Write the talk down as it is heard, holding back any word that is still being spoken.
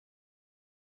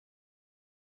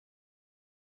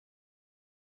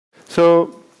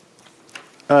So,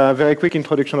 very quick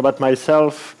introduction about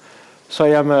myself. So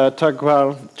I am Tug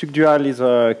Grall. Tugdual is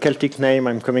a Celtic name.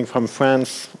 I'm coming from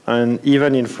France, and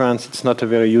even in France, it's not a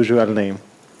very usual name.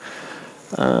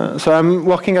 So I'm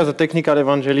working as a technical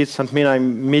evangelist. That means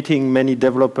I'm meeting many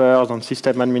developers and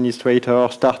system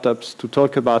administrators, startups, to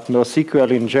talk about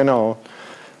NoSQL in general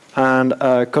and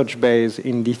Couchbase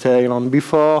in detail. And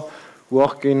before,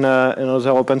 work in another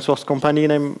open source company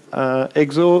named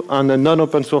Exo and a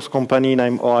non-open source company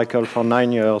named Oracle for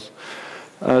 9 years.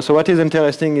 So what is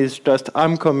interesting is just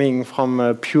I'm coming from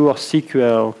a pure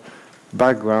SQL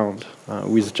background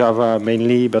with Java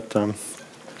mainly, but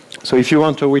so if you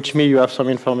want to reach me, you have some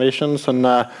information. And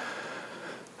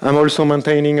I'm also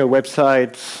maintaining a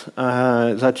website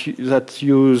that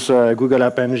use Google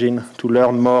App Engine to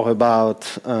learn more about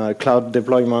cloud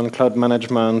deployment, cloud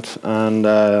management, and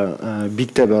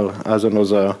Bigtable as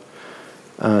another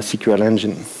SQL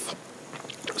engine.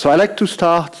 So I like to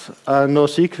start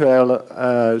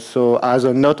NoSQL so as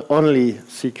a not only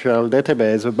SQL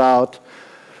database about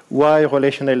why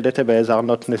relational databases are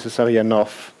not necessarily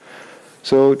enough.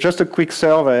 So just a quick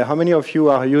survey. How many of you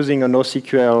are using a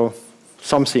NoSQL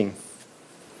something?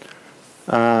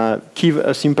 A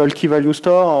simple key value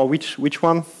store, or which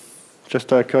one? Just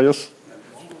curious.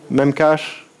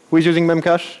 Memcache. Who is using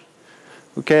Memcache?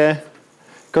 Okay.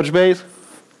 Couchbase?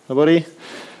 Nobody?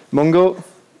 Mongo?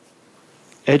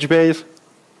 HBase?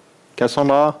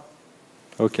 Cassandra?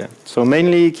 Okay. So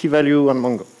mainly key value and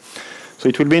Mongo. So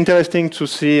it will be interesting to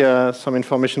see some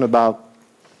information about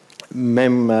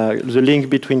the link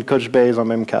between Couchbase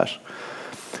and Memcache.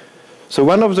 So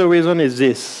one of the reasons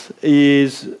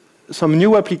is some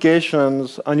new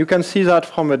applications, and you can see that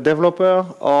from a developer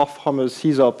or from a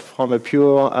CSOP, from a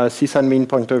pure sysadmin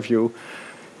point of view.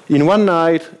 In one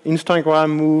night,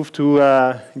 Instagram moved to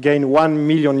gain 1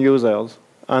 million users,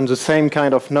 and the same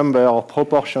kind of number or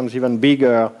proportions even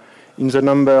bigger in the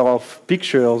number of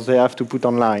pictures they have to put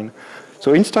online.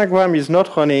 So Instagram is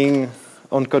not running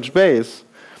on Couchbase,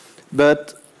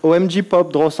 but OMG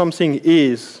Pop Draw Something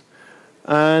is.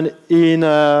 And in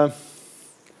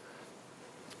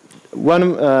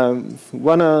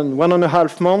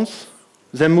 1.5 months,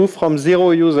 they moved from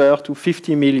 0 user to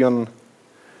 50 million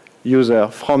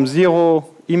users, from 0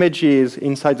 images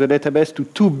inside the database to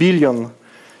 2 billion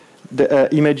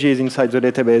images inside the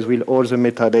database with all the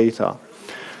metadata.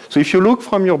 So if you look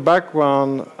from your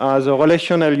background as a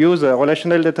relational user,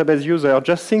 relational database user,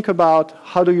 just think about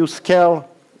how do you scale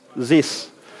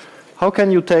this? How can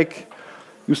you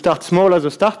you start small as a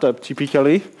startup,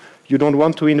 typically. You don't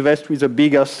want to invest with the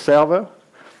biggest server,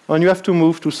 and you have to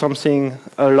move to something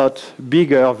a lot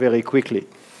bigger very quickly.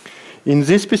 In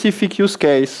this specific use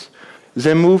case,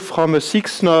 they moved from a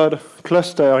 6-node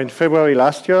cluster in February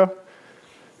last year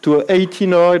to an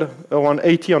 80-node, around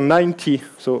 80 or 90,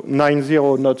 so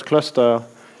 90-node cluster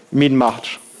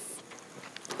mid-March.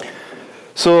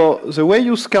 So the way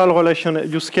you scale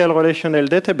relational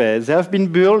database, they have been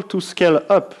built to scale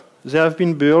up. They have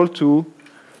been built to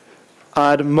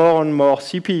add more and more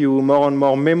CPU, more and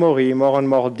more memory, more and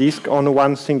more disk on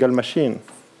one single machine.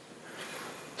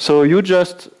 So you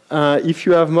just, if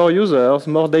you have more users,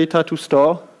 more data to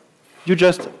store, you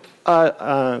just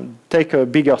take a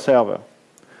bigger server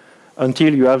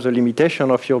until you have the limitation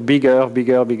of your bigger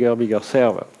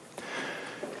server.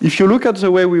 If you look at the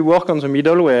way we work on the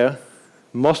middleware,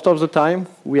 most of the time,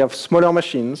 we have smaller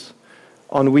machines,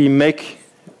 and we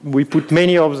put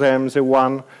many of them, the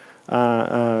one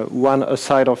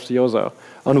aside of the other.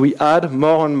 And we add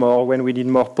more and more when we need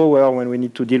more power, when we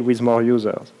need to deal with more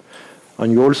users.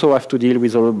 And you also have to deal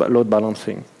with load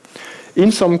balancing.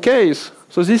 In some cases,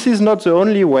 so this is not the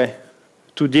only way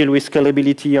to deal with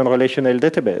scalability on relational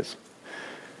database.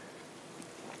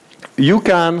 You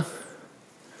can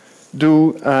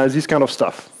do this kind of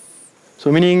stuff.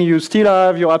 So meaning you still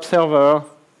have your app server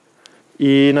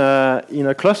in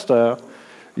a cluster.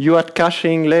 You add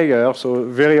caching layer, so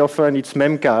very often it's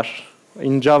memcache.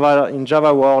 In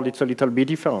Java world, it's a little bit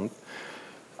different.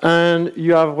 And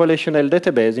you have relational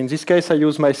database. In this case, I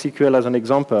use MySQL as an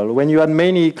example. When you add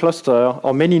many clusters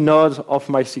or many nodes of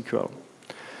MySQL.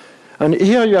 And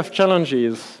here you have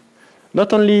challenges.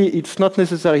 Not only it's not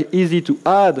necessarily easy to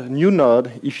add new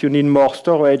node if you need more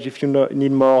storage, if you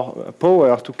need more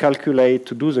power to calculate,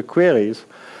 to do the queries,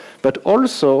 but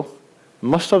also,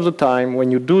 most of the time,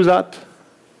 when you do that,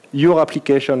 your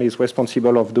application is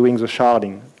responsible of doing the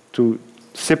sharding to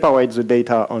separate the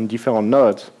data on different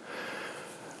nodes.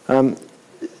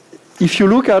 If you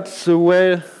look at the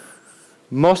way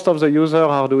most of the users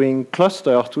are doing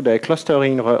cluster today,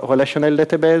 clustering relational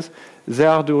database, they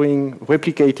are doing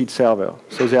replicated server.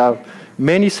 So they have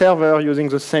many servers using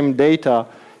the same data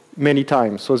many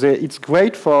times. So it's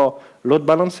great for load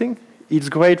balancing. It's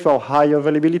great for high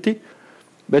availability,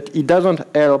 but it doesn't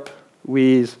help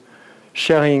with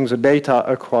sharing the data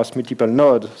across multiple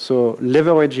nodes. So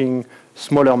leveraging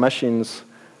smaller machines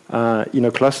in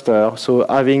a cluster, so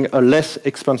having a less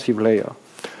expensive layer.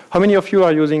 How many of you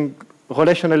are using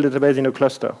relational database in a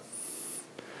cluster?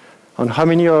 And how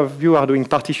many of you are doing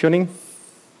partitioning?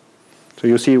 So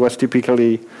you see what's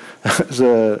typically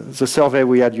the survey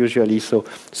we had usually. So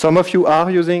some of you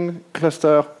are using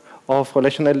cluster of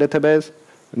relational database.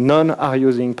 None are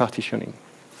using partitioning.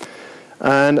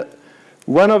 And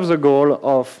one of the goals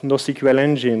of NoSQL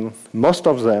engine, most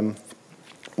of them,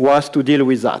 was to deal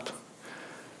with that.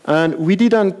 And we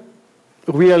didn't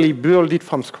really build it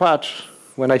from scratch.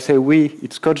 When I say we,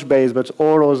 it's Couchbase, but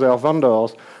all other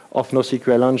vendors of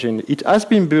NoSQL engine. It has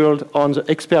been built on the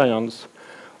experience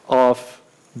of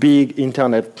big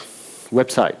internet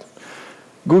website.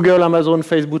 Google, Amazon,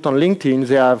 Facebook, and LinkedIn,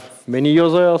 they have many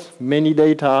users, many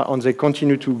data, and they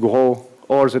continue to grow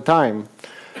all the time.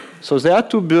 So they had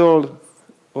to build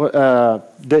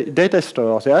data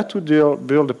stores. They had to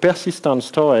build a persistent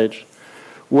storage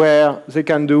where they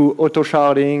can do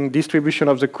auto-sharding, distribution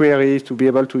of the queries to be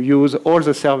able to use all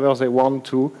the servers they want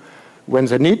to when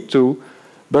they need to,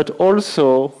 but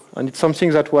also, and it's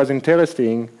something that was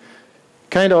interesting,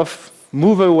 kind of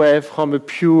move away from a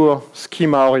pure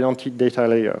schema-oriented data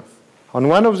layer. And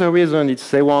one of the reasons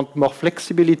is they want more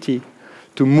flexibility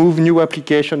to move new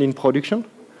application in production,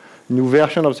 new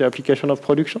version of the application of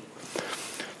production.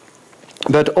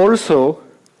 But also,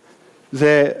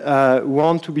 they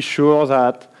want to be sure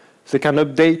that they can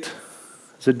update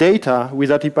the data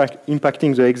without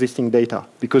impacting the existing data.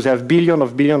 Because they have billions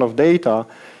of data,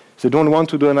 they don't want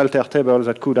to do an alter table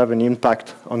that could have an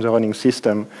impact on the running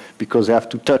system because they have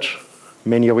to touch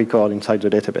many records inside the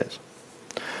database.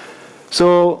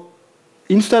 So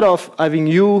instead of having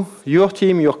you, your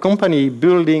team, your company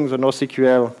building the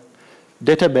NoSQL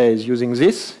database using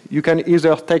this, you can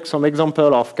either take some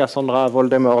example of Cassandra,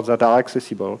 Voldemort that are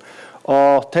accessible,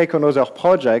 or take another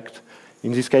project.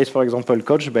 In this case, for example,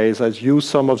 Couchbase has used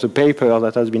some of the paper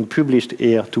that has been published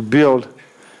here to build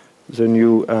the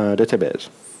new database.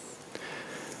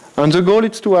 And the goal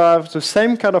is to have the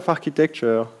same kind of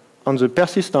architecture on the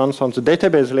persistence on the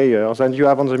database layer than you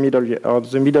have on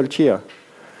the middle tier.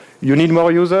 You need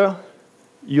more users,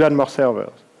 you add more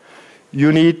servers.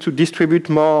 You need to distribute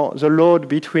more the load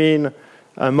between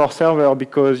more servers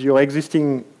because your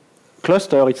existing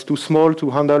cluster is too small to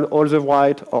handle all the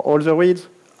write or all the reads.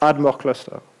 Add more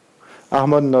cluster.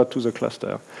 Armored node to the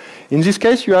cluster. In this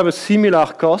case, you have a similar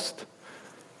cost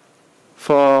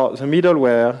for the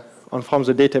middleware and from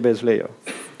the database layer.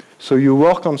 So you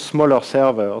work on smaller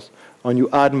servers and you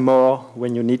add more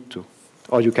when you need to.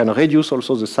 Or you can reduce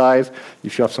also the size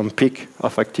if you have some peak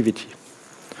of activity.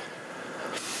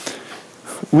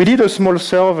 We did a small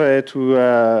survey to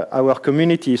our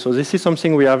community. So this is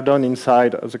something we have done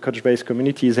inside the Couchbase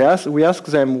community. We asked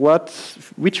them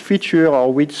which feature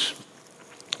or which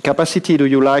capacity do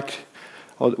you like,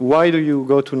 or why do you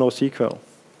go to NoSQL?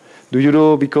 Do you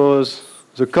do because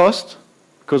the cost,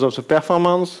 because of the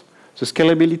performance, the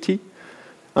scalability?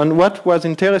 And what was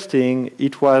interesting,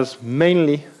 it was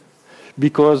mainly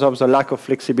because of the lack of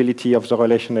flexibility of the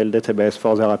relational database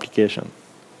for their application.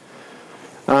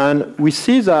 And we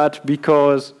see that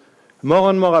because more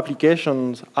and more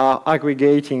applications are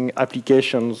aggregating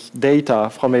applications data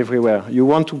from everywhere. You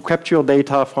want to capture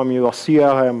data from your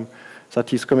CRM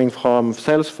that is coming from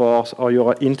Salesforce or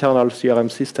your internal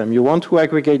CRM system. You want to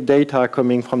aggregate data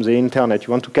coming from the internet.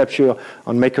 You want to capture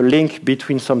and make a link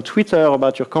between some Twitter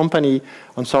about your company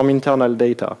and some internal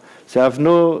data. They have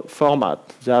no format.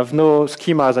 They have no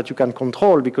schema that you can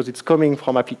control because it's coming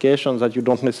from applications that you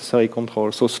don't necessarily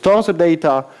control. So store the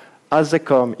data as they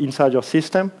come inside your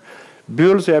system,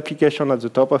 build the application at the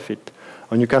top of it,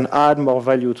 and you can add more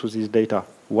value to this data,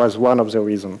 was one of the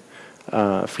reasons.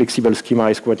 Flexible schema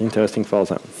is quite interesting for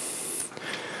them.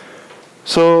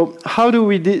 So how do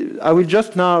we I will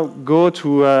just now go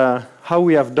to how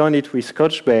we have done it with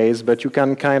Couchbase, but you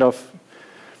can kind of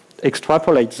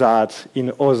extrapolate that in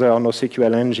other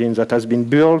NoSQL engines that has been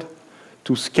built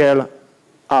to scale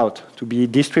out, to be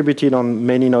distributed on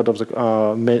many nodes of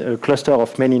the cluster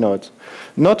of many nodes.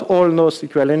 Not all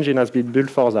NoSQL engine has been built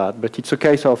for that, but it's a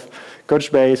case of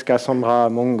Couchbase, Cassandra,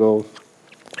 Mongo,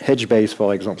 HBase,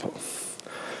 for example.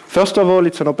 First of all,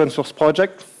 it's an open source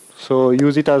project, so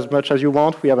use it as much as you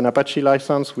want. We have an Apache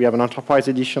license, we have an enterprise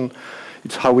edition.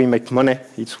 It's how we make money.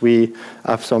 We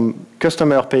have some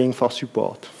customer paying for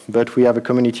support, but we have a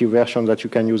community version that you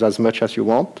can use as much as you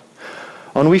want.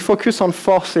 And we focus on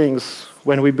 4 things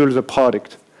when we build the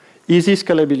product. Easy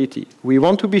scalability. We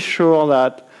want to be sure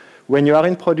that when you are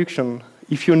in production,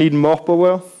 if you need more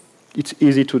power, it's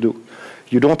easy to do.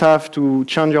 You don't have to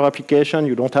change your application.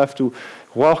 You don't have to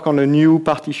work on a new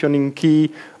partitioning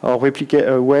key or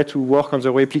a way to work on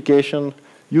the replication.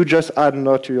 You just add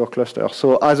node to your cluster.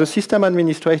 So as a system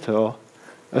administrator,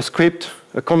 a script,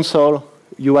 a console,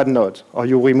 you add nodes, or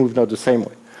you remove nodes the same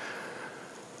way.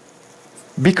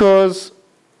 Because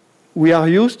we are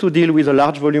used to deal with a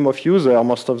large volume of users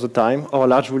most of the time, or a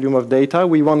large volume of data,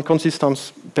 we want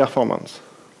consistent performance.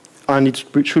 And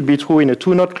it should be true in a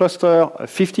 2-node cluster, a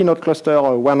 50-node cluster,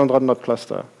 or a 100-node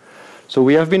cluster. So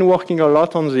we have been working a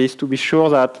lot on this to be sure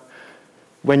that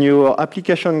when your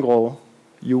application grows,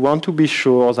 you want to be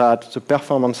sure that the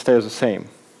performance stays the same.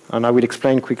 And I will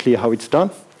explain quickly how it's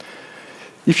done.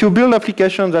 If you build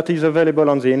application that is available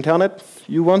on the internet,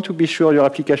 you want to be sure your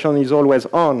application is always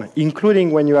on,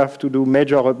 including when you have to do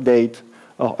major update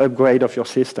or upgrade of your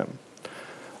system.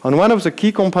 And one of the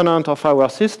key components of our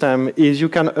system is you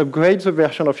can upgrade the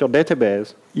version of your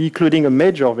database, including a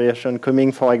major version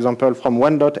coming, for example, from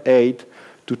 1.8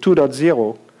 to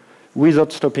 2.0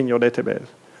 without stopping your database.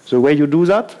 The way you do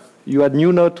that, you add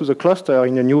new node to the cluster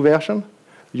in a new version,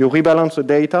 you rebalance the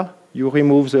data, you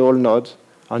remove the old nodes,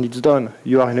 and it's done.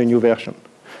 You are in a new version.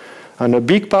 And a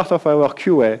big part of our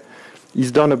QA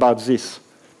is done about this.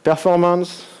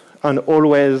 Performance and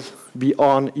always be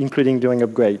on, including during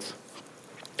upgrades.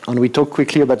 And we talk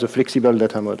quickly about the flexible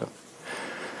data model.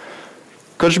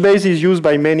 Couchbase is used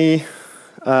by many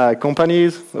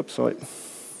companies. Oops, sorry.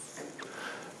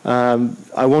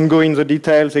 I won't go in the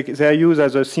details. They are used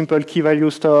as a simple key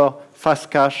value store,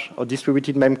 fast cache, or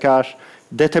distributed memcache,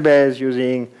 database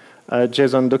using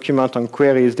JSON document and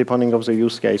queries depending on the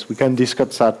use case. We can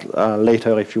discuss that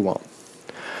later if you want.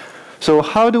 So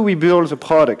how do we build the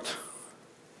product?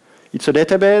 It's a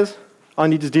database,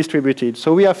 and it's distributed.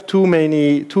 So we have two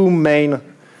main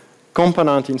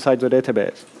components inside the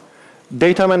database.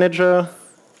 Data manager,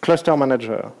 cluster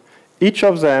manager. Each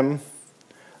of them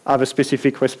have a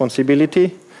specific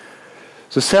responsibility.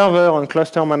 The server and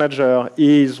cluster manager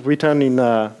is written in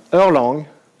Erlang,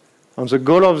 and the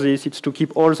goal of this is to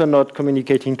keep all the nodes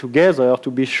communicating together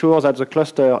to be sure that the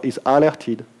cluster is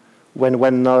alerted when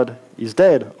one node is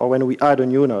dead or when we add a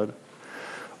new node.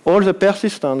 All the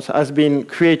persistence has been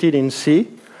created in C.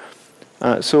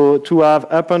 So to have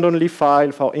append-only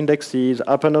file for indexes,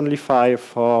 append-only file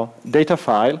for data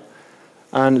file,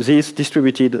 and this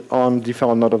distributed on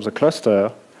different nodes of the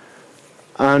cluster.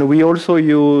 And we also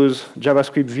use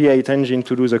JavaScript V8 engine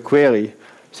to do the query.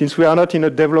 Since we are not in a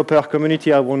developer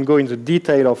community, I won't go into the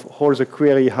detail of all the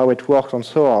query, how it works, and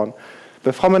so on.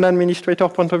 But from an administrator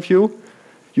point of view,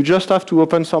 you just have to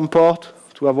open some port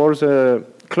to have all the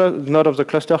nodes of the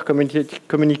cluster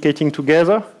communicating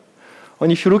together.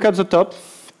 And if you look at the top,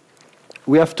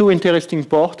 we have two interesting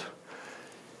ports,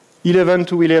 11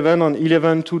 to 11 and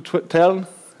 11 to 12,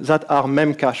 that are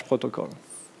memcache protocol.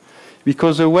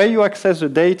 Because the way you access the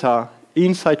data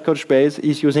inside Couchbase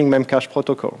is using memcache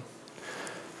protocol.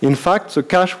 In fact, the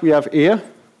cache we have here,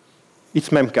 it's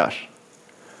memcache.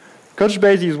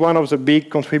 Couchbase is one of the big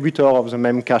contributors of the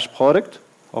memcache product,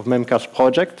 of memcache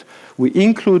project. We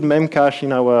include memcache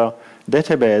in our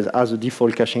database as a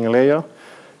default caching layer.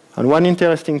 And one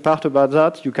interesting part about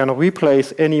that, you can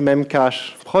replace any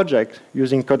memcache project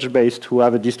using Couchbase to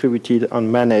have a distributed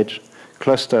and managed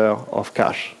cluster of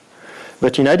cache.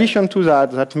 But in addition to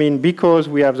that, that means because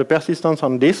we have the persistence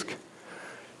on disk,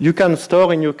 you can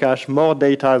store in your cache more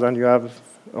data than you have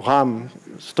RAM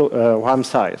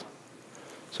size.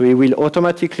 So it will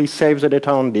automatically save the data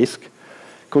on disk,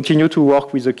 continue to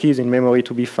work with the keys in memory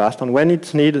to be fast, and when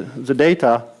it's needed, the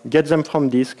data, get them from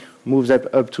disk, move them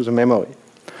up to the memory.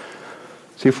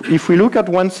 So if we look at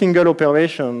one single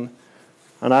operation,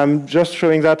 and I'm just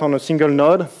showing that on a single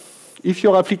node, if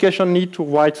your application needs to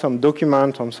write some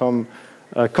document on some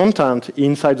content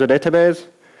inside the database,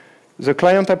 the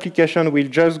client application will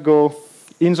just go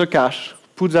in the cache,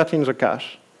 put that in the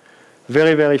cache,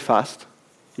 very, very fast.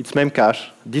 It's memcache,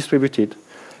 distributed.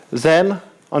 Then,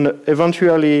 on an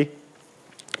eventually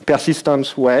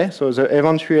persistence way, so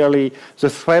the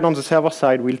thread on the server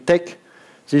side will take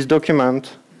this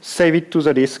document, save it to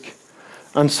the disk,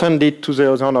 and send it to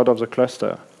the other node of the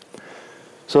cluster.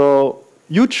 So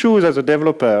you choose as a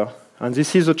developer, and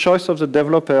this is the choice of the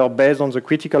developer based on the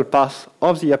critical path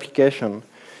of the application,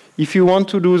 if you want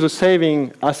to do the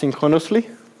saving asynchronously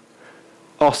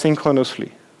or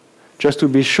synchronously, just to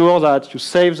be sure that you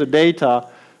save the data.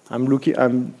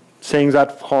 I'm saying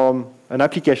that from an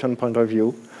application point of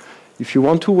view. If you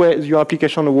want to your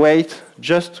application wait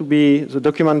just to be the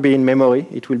document be in memory,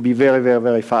 it will be very, very,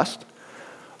 very fast.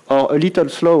 or a little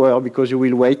slower because you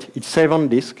will wait, it's saved on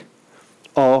disk,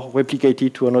 or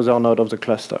replicated to another node of the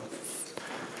cluster.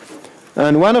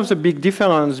 And one of the big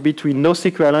differences between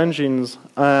NoSQL engines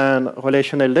and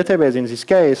relational database in this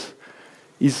case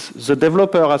is the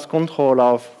developer has control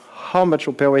of how much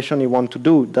operation he wants to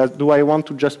do. Do I want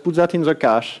to just put that in the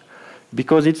cache?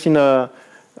 Because it's in a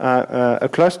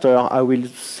cluster, I will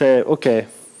say, OK,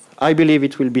 I believe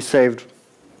it will be saved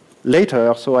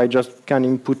later, so I just can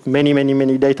input many, many,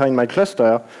 many data in my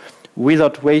cluster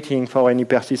without waiting for any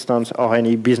persistence or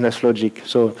any business logic.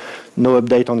 So no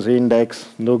update on the index,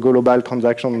 no global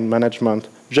transaction management,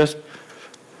 just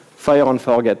fire and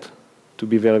forget to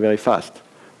be very, very fast.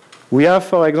 We have,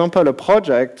 for example, a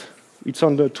project. It's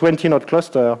on the 20-node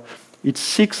cluster. It's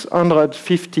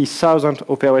 650,000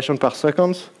 operations per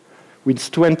second with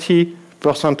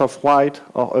 20% of write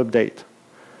or update.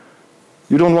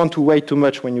 You don't want to wait too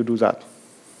much when you do that,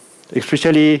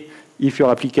 especially if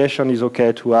your application is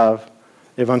OK to have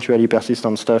eventually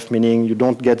persistent stuff, meaning you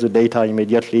don't get the data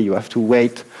immediately. You have to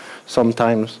wait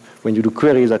sometimes when you do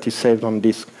queries that is saved on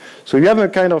disk. So you have a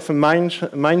kind of a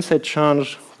mindset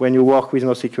change when you work with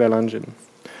NoSQL engine.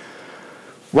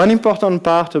 One important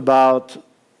part about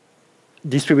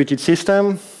distributed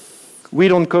system, we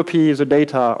don't copy the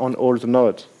data on all the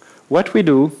nodes. What we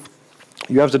do,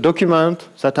 you have the documents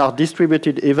that are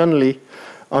distributed evenly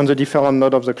on the different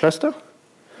nodes of the cluster.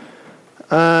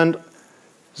 And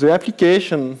the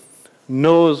application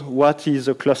knows what is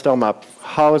the cluster map,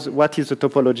 what is the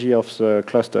topology of the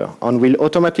cluster, and will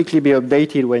automatically be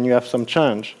updated when you have some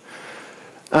change.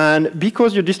 And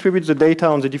because you distribute the data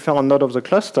on the different nodes of the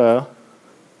cluster,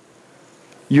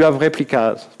 you have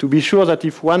replicas to be sure that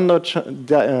if one node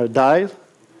dies,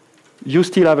 you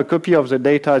still have a copy of the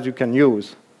data you can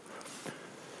use.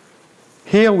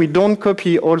 Here, we don't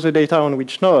copy all the data on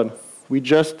which node. We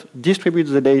just distribute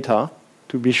the data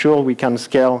to be sure we can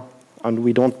scale and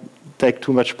we don't take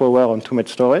too much power and too much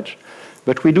storage.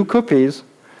 But we do copies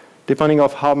depending on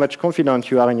how much confidence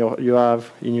you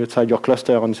have inside your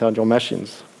cluster and inside your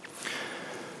machines.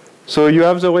 So you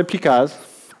have the replicas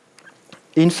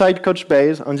inside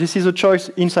Couchbase, and this is a choice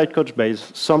inside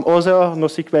Couchbase. Some other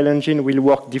NoSQL engine will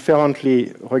work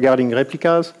differently regarding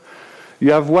replicas.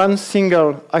 You have one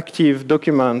single active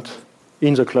document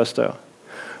in the cluster.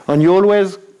 And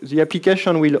the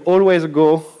application will always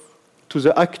go to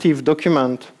the active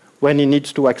document when it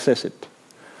needs to access it.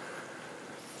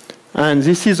 And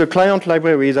this is a client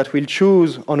library that will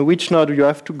choose on which node you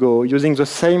have to go using the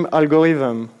same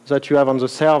algorithm that you have on the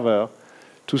server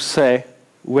to say,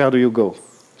 where do you go?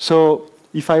 So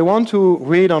if I want to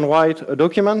read and write a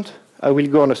document, I will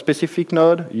go on a specific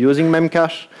node using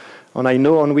memcache, and I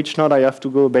know on which node I have to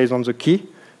go based on the key.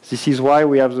 This is why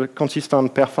we have the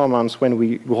consistent performance when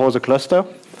we grow the cluster.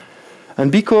 And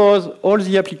because all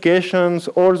the applications,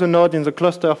 all the nodes in the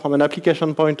cluster from an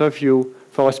application point of view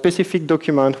for a specific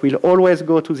document will always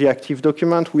go to the active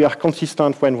document, we are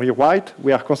consistent when we write,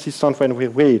 we are consistent when we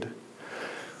read.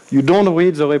 You don't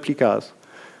read the replicas.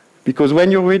 Because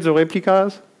when you read the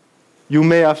replicas, you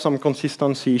may have some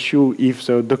consistency issue if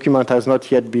the document has not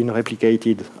yet been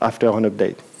replicated after an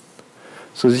update.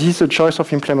 So this is a choice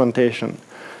of implementation.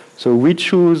 So we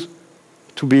choose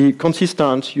to be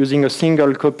consistent using a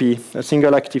single copy, a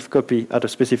single active copy at a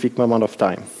specific moment of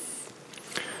time.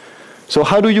 So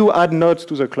how do you add nodes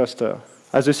to the cluster?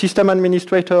 As a system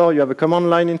administrator, you have a command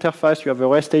line interface, you have a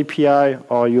REST API,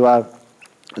 or you have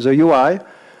the UI,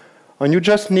 and you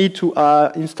just need to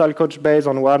install Couchbase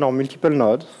on one or multiple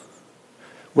nodes.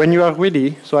 When you are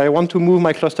ready, so I want to move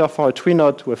my cluster from a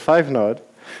 3-node to a 5-node.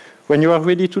 When you are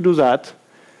ready to do that,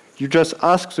 you just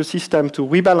ask the system to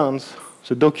rebalance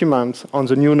the documents on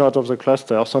the new node of the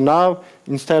cluster. So now,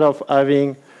 instead of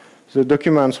having the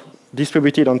documents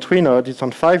distributed on 3 nodes, it's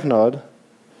on 5 nodes.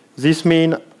 This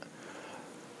means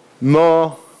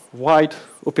more write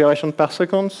operation per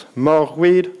second, more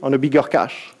read on a bigger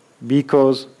cache,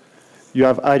 because you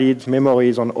have added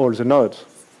memories on all the nodes.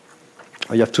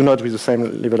 You have 2 nodes with the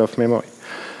same level of memory.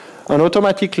 And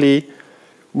automatically,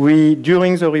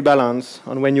 during the rebalance,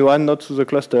 and when you add nodes to the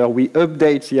cluster, we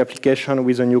update the application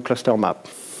with a new cluster map.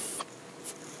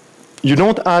 You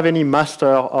don't have any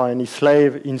master or any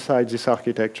slave inside this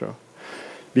architecture.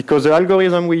 Because the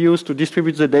algorithm we use to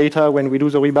distribute the data when we do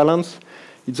the rebalance,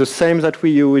 it's the same that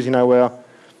we use in our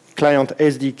client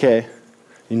SDK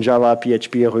in Java,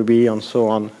 PHP, Ruby, and so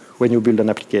on when you build an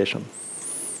application.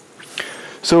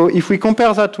 So if we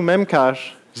compare that to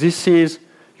memcache, this is,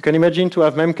 you can imagine to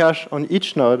have memcache on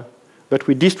each node, but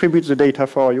we distribute the data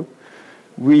for you.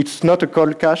 It's not a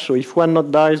cold cache, so if one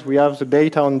node dies, we have the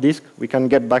data on disk, we can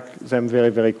get back them very,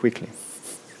 very quickly.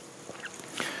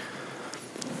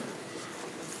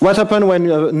 What happened when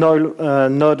a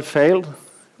node failed?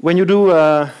 When you do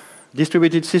a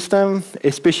distributed system,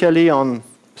 especially on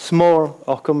small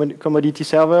or commodity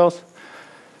servers,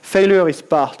 failure is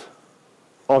part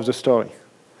of the story.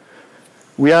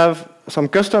 We have some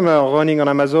customer running on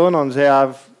Amazon, and they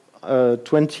have a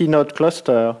 20-node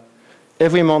cluster.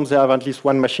 Every month, they have at least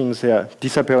one machine there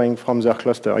disappearing from their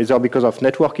cluster, either because of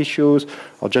network issues,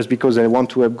 or just because they want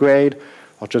to upgrade,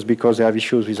 or just because they have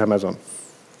issues with Amazon.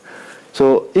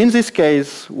 So in this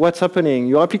case, what's happening?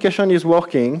 Your application is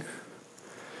working,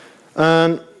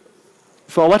 and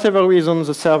for whatever reason,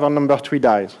 the server number 3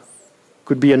 dies.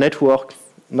 Could be a network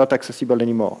not accessible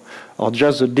anymore, or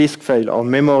just the disk fail, or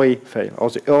memory fail, or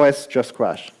the OS just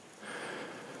crashed.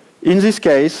 In this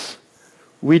case,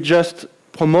 we just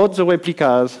promote the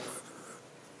replicas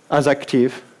as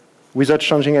active without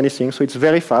changing anything. So it's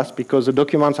very fast because the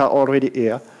documents are already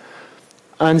here.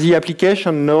 And the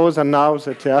application knows and now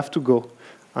that they have to go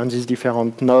on these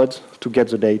different nodes to get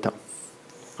the data.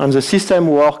 And the system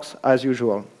works as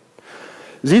usual.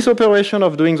 This operation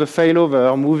of doing the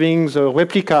failover, moving the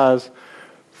replicas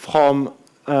from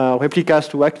replicas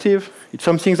to active, it's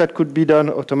something that could be done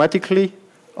automatically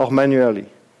or manually.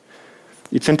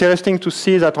 It's interesting to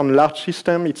see that on large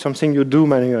systems, it's something you do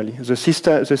manually. The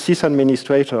sys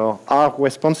administrators are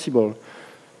responsible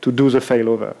to do the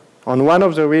failover. And one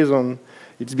of the reasons,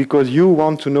 it's because you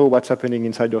want to know what's happening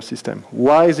inside your system.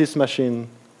 Why this machine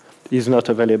is not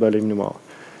available anymore.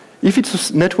 If it's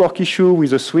a network issue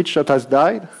with a switch that has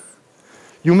died,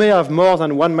 you may have more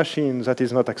than one machine that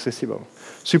is not accessible.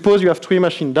 Suppose you have 3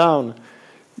 machines down,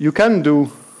 you can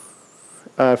do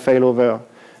a failover.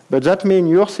 But that means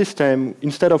your system,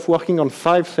 instead of working on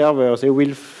 5 servers, it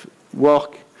will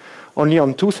work only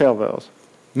on 2 servers.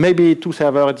 Maybe 2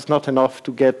 servers is not enough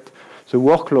to get the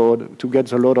workload, to get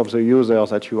the load of the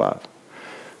users that you have.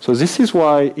 So this is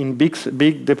why in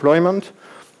big deployment,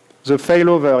 the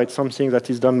failover is something that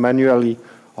is done manually,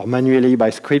 or manually by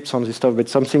scripts on this stuff, but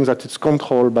something that is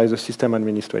controlled by the system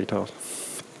administrators.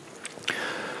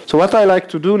 So what I like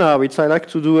to do now is I like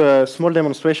to do a small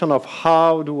demonstration of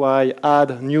how do I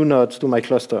add new nodes to my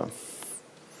cluster.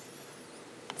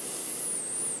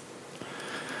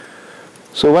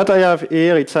 So what I have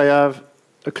here is I have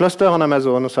a cluster on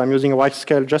Amazon, so I'm using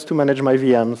Scale just to manage my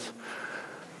VMs.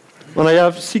 And I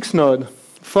have 6 nodes,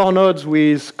 4 nodes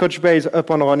with Couchbase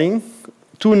up and running,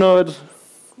 2 nodes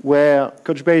where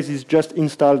Couchbase is just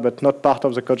installed but not part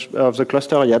of the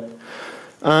cluster yet,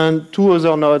 and 2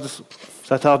 other nodes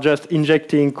that are just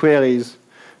injecting queries,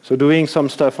 so doing some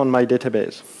stuff on my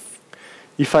database.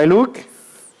 If I look,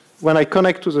 when I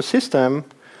connect to the system,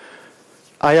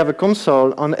 I have a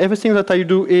console, and everything that I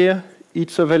do here,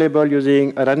 it's available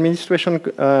using an administration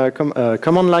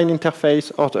command line interface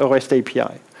or the REST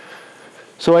API.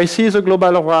 So I see the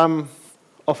global RAM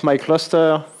of my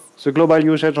cluster, the global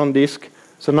usage on disk,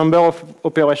 the number of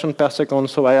operations per second,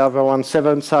 so I have around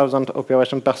 7,000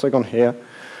 operations per second here,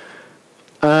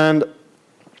 and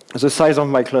the size of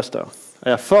my cluster.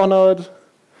 I have 4 nodes,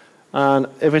 and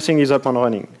everything is up and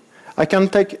running. I can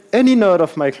take any node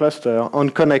of my cluster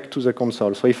and connect to the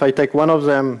console. So if I take one of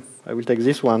them, I will take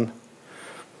this one.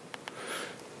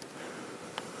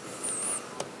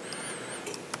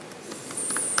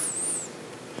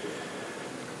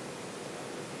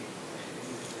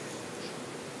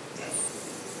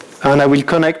 And I will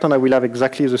connect, and I will have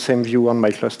exactly the same view on my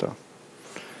cluster.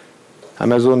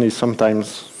 Amazon is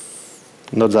sometimes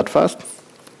not that fast.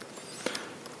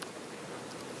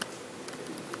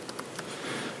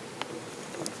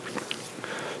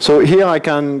 So here I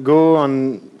can go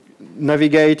and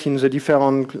navigate in the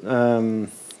different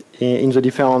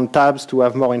tabs to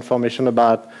have more information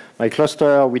about my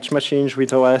cluster, which machines,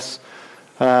 which OS,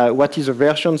 what is the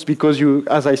versions, because you,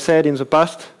 as I said in the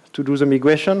past, to do the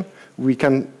migration, we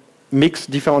can mix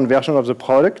different versions of the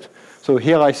product. So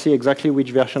here I see exactly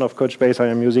which version of Couchbase I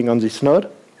am using on this node.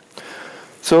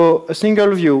 So a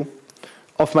single view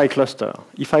of my cluster.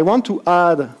 If I want to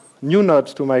add new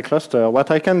nodes to my cluster,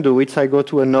 what I can do is I go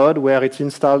to a node where it's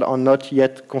installed or not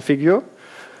yet configured,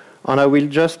 and I will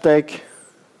just take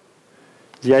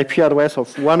the IP address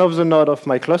of one of the nodes of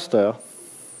my cluster,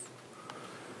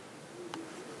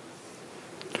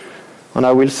 and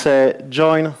I will say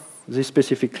join this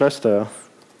specific cluster.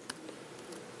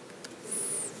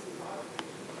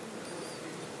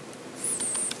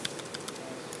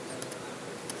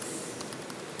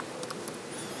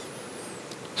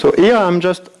 So here I'm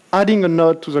just adding a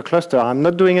node to the cluster. I'm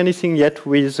not doing anything yet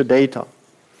with the data.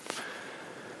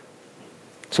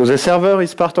 So the server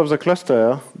is part of the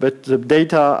cluster, but the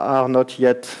data are not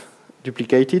yet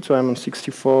duplicated. So I'm on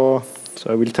 64.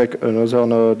 So I will take another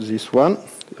node, this one.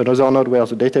 another node where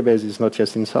the database is not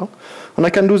yet installed. And I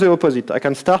can do the opposite. I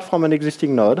can start from an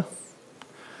existing node.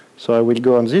 So I will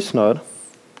go on this node,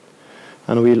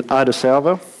 and we'll add a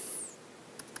server.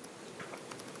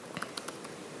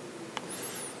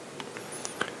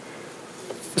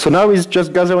 So now it's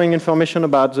just gathering information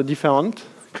about the different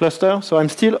clusters. So I'm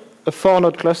still a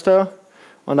 4-node cluster,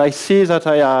 and I see that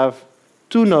I have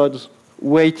 2 nodes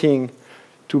waiting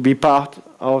to be part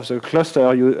of the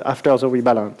cluster after the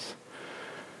rebalance.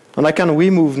 And I can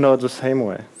remove nodes the same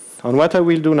way. And what I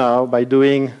will do now, by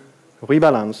doing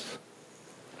rebalance,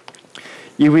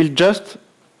 it will just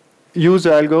use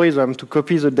the algorithm to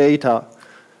copy the data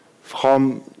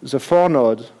from the 4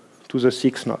 nodes to the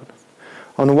 6 node.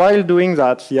 And while doing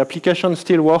that, the application is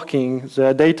still working,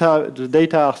 the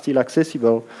data are still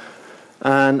accessible.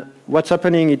 And what's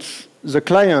happening is the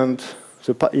client,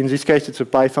 in this case it's a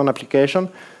Python application,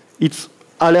 it's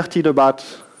alerted about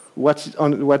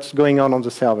what's going on the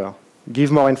server.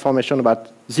 Give more information about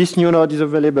this new node is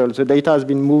available, the data has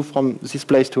been moved from this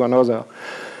place to another.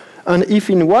 And if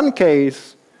in one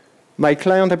case, my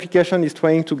client application is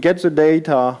trying to get the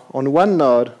data on one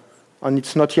node, and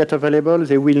it's not yet available,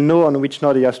 they will know on which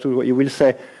node he has to. He will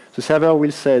say, the server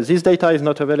will say, this data is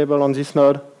not available on this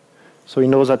node, so he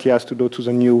knows that he has to go to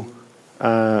the new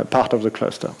part of the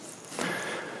cluster.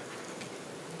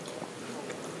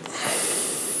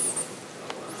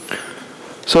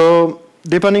 So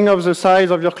depending on the size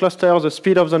of your cluster, the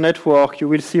speed of the network, you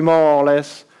will see more or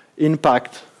less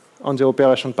impact on the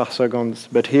operation per second.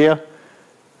 But here,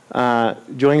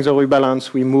 during the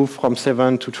rebalance, we move from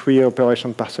 7 to 3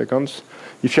 operations per second.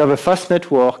 If you have a fast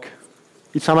network,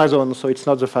 it's Amazon, so it's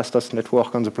not the fastest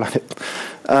network on the planet.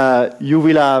 You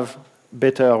will have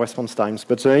better response times.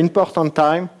 But the important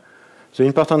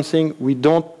thing, we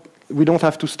don't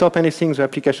have to stop anything. The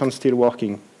application is still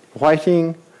working.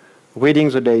 Writing, reading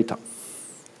the data.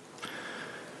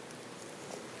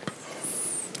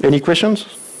 Any questions?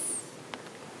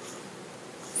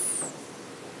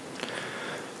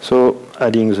 So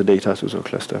adding the data to the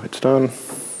cluster, it's done.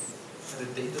 The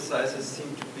data sizes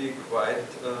seem to be quite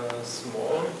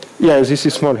small. Yeah, this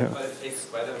is small here. But it takes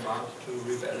quite a amount to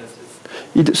rebalance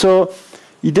it.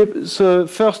 So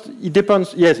first, it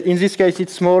depends. Yes, in this case,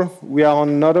 it's small. We are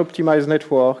on not optimized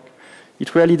network.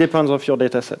 It really depends on your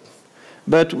data set.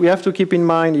 But we have to keep in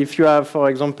mind, if you have, for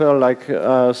example, like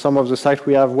some of the sites,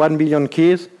 we have 1 billion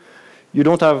keys, you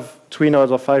don't have 3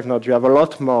 nodes or 5 nodes. You have a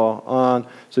lot more. And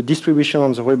the distribution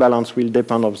on the rebalance will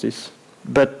depend on this.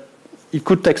 But it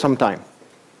could take some time.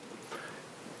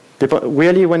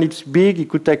 Really, when it's big, it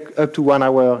could take up to 1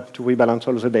 hour to rebalance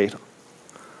all the data.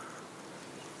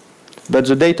 But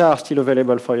the data are still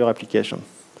available for your application.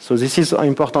 So this is an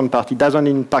important part. It doesn't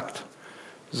impact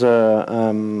the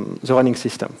running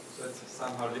system. So it's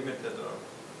somehow limited,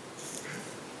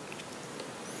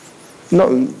 or?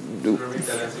 No. The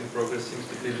rebalancing progress seems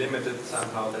to be limited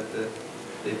somehow, that the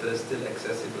data is still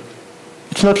accessible.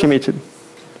 It's not limited.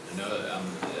 No,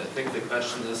 I think the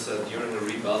question is during the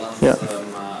rebalance, yeah.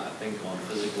 I think on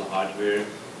physical hardware, you're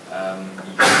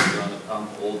going to pump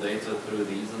all data through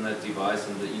the Ethernet device,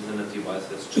 and the Ethernet device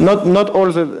has just... Not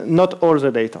all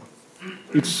the data.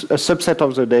 It's a subset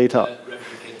of the data.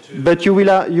 But you will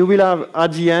have,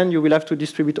 at the end, you will have to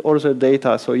distribute all the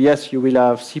data. So yes, you will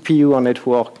have CPU on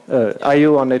network,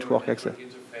 I/O on network access. The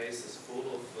interface is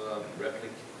full of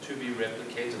to be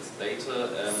replicated data.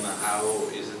 How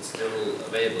is it still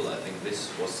available? I think this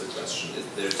was the question. Is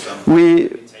there some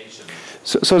limitation?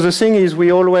 So the thing is, we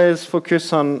always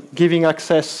focus on giving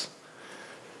access.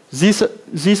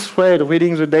 This thread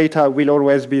reading the data will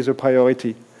always be the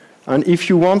priority. And if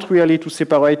you want really to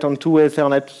separate on 2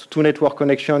 Ethernet, 2 network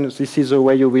connections, this is the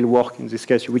way you will work in this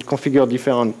case. You will configure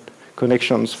different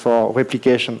connections for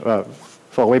replication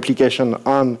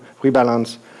and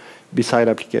rebalance beside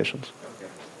applications. Okay.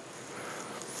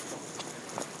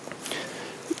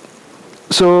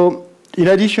 So in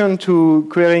addition to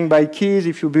querying by keys,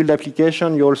 if you build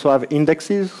application, you also have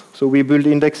indexes. So we build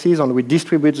indexes and we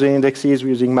distribute the indexes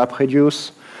using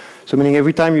MapReduce. So meaning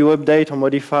every time you update or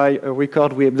modify a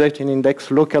record, we update an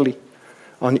index locally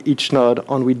on each node,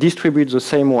 and we distribute the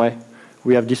same way.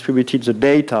 We have distributed the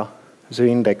data, the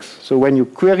index. So when you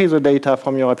query the data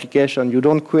from your application, you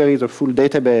don't query the full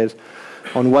database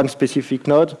on one specific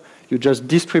node. You just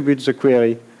distribute the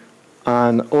query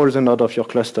on all the nodes of your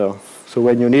cluster. So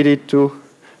when you need it to,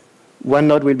 one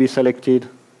node will be selected,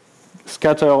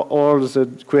 scatter all the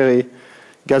query,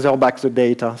 gather back the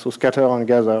data, so scatter and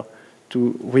gather,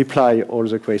 to reply all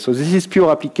the queries. So this is pure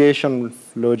application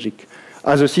logic.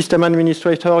 As a system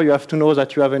administrator, you have to know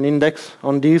that you have an index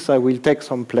on this. I will take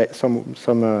some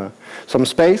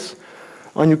space.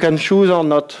 and you can choose or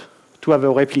not to have a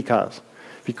replicas.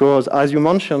 Because as you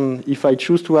mentioned, if I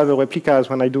choose to have a replicas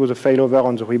when I do the failover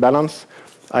on the rebalance,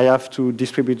 I have to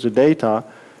distribute the data.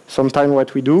 Sometimes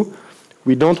what we do,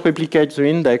 we don't replicate the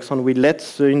index, and we let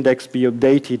the index be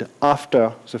updated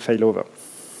after the failover.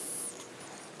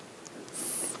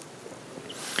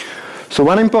 So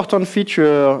one important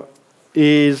feature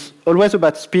is always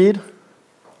about speed,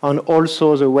 and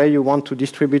also the way you want to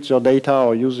distribute your data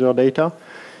or use your data.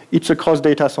 It's a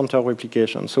cross-data center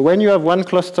replication. So when you have one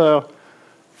cluster,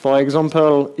 for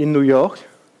example, in New York,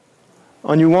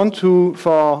 and you want to,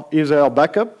 for either a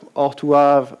backup or to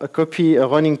have a copy, a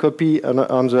running copy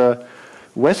on the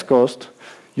West Coast,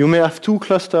 you may have two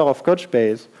clusters of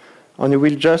Couchbase, and you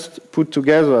will just put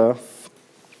together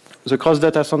the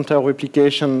cross-data center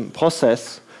replication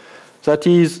process that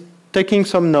is taking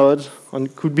some nodes, and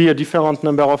it could be a different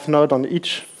number of nodes on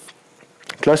each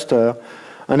cluster,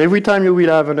 and every time you will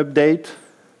have an update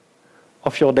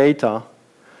of your data,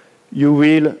 you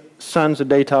will send the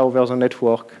data over the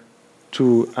network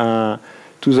to the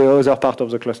other part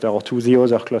of the cluster or to the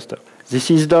other cluster. This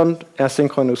is done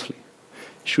asynchronously.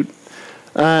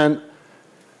 And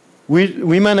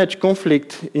we manage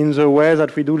conflict in the way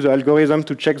that we do the algorithm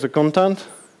to check the content.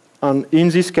 And in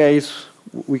this case,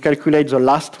 we calculate the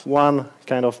last one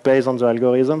kind of based on the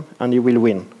algorithm, and it will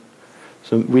win.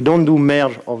 So we don't do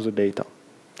merge of the data.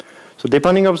 So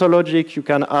depending on the logic, you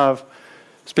can have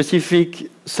specific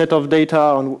set of data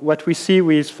on what we see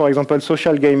with, for example,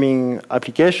 social gaming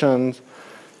applications.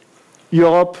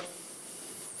 Europe,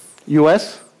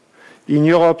 US. In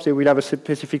Europe, they will have a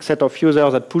specific set of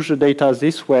users that push the data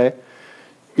this way.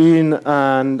 In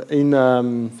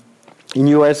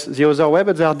US, the other way,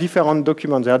 but there are different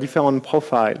documents, there are different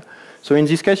profiles. So in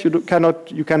this case, you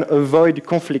can avoid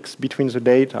conflicts between the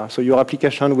data, so your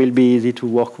application will be easy to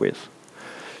work with.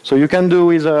 So you can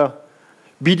do either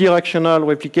bidirectional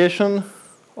replication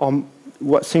or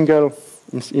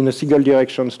in a single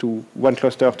directions to one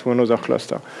cluster to another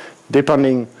cluster,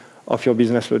 depending of your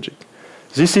business logic.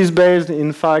 This is based,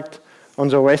 in fact, on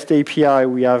the REST API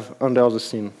we have under the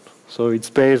scene. So it's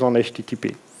based on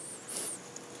HTTP.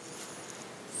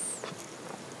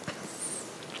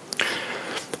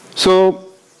 So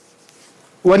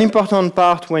one important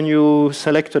part when you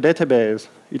select a database,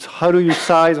 it's how do you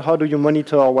size, how do you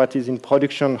monitor what is in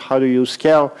production, how do you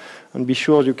scale, and be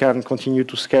sure you can continue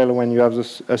to scale when you have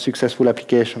a successful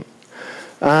application.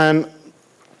 And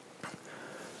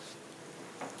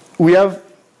we have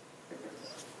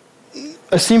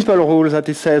a simple rule that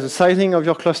it says the sizing of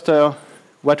your cluster,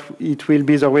 what it will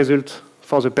be the result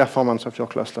for the performance of your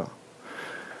cluster,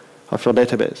 of your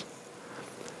database.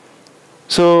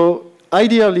 So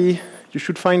ideally, you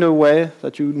should find a way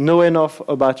that you know enough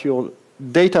about your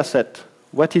data set.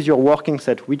 What is your working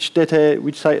set? What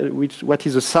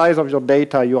is the size of your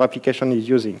data your application is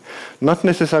using? Not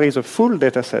necessarily the full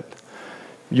data set.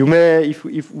 You may,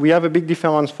 if we have a big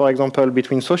difference, for example,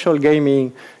 between social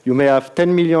gaming, you may have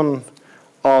 10 million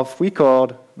of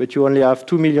records, but you only have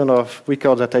 2 million of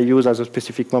records that I use at a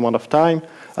specific moment of time.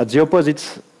 At the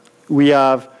opposite, we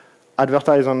have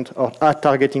advertisement or ad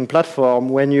targeting platform.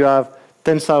 When you have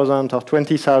 10,000 or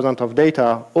 20,000 of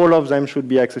data, all of them should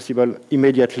be accessible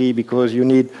immediately because you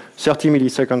need 30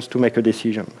 milliseconds to make a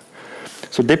decision.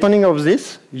 So depending on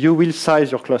this, you will size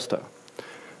your cluster.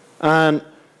 And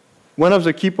one of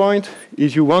the key points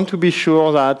is you want to be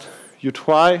sure that you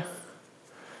try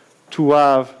to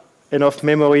have enough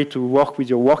memory to work with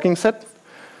your working set,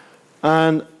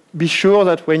 and be sure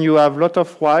that when you have a lot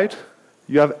of write,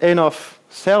 you have enough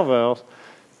servers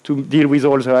to deal with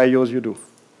all the IOs you do.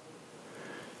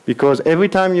 Because every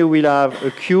time you will have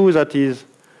a queue that is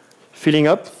filling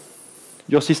up,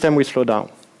 your system will slow down.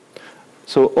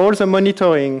 So all the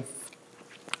monitoring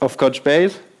of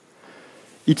Couchbase,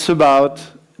 it's about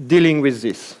dealing with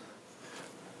this.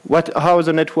 How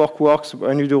the network works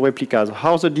when you do replicas,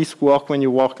 how the disk work when you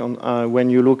work on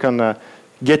when you look on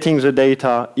getting the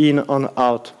data in and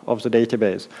out of the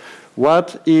database.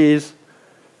 What is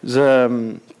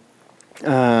the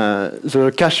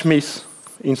cache miss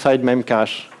inside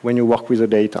memcache when you work with the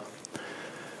data?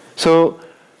 So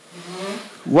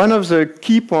one of the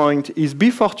key points is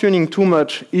before tuning too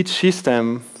much each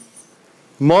system,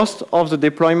 most of the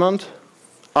deployment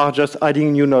are just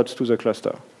adding new nodes to the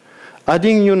cluster.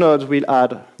 Adding new nodes will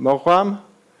add more RAM,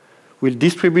 will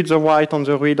distribute the write and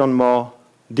the read on more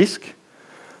disk,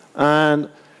 and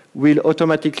will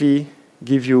automatically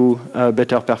give you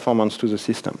better performance to the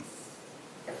system.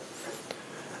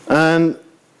 And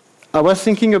I was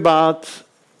thinking about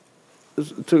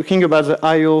the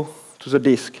I/O to the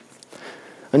disk.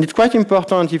 And it's quite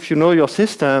important if you know your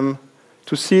system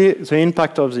to see the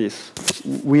impact of this.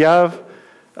 We have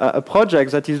a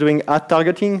project that is doing ad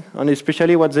targeting, and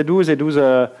especially what they do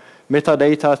the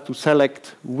metadata to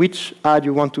select which ad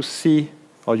you want to see,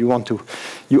 or you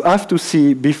have to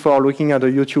see before looking at a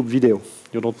YouTube video.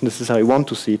 You don't necessarily want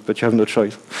to see it, but you have no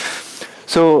choice.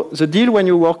 So the deal when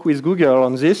you work with Google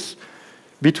on this,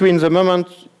 between the moment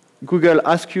Google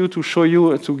asks you to show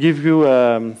you, to give you,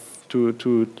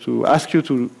 to ask you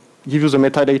to give you the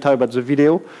metadata about the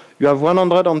video, you have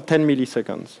 110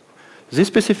 milliseconds. This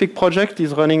specific project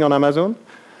is running on Amazon.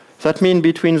 That means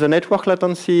between the network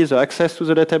latency, the access to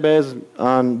the database,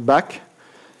 and back,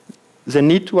 they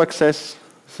need to access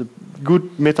the good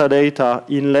metadata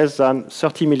in less than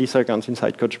 30 milliseconds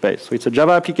inside Couchbase. So it's a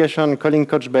Java application calling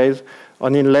Couchbase,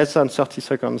 and in less than 30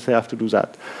 seconds they have to do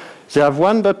that. They have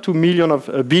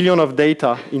 1.2 billion of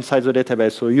data inside the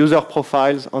database, so user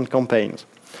profiles and campaigns.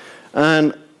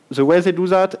 And the way they do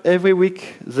that, every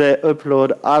week they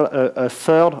upload a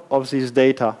third of this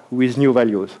data with new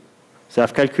values. They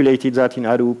have calculated that in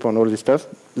Hadoop and all this stuff.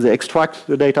 They extract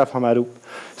the data from Hadoop.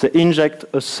 They inject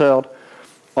a third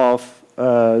of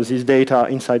this data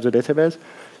inside the database.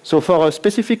 So for a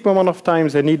specific moment of time,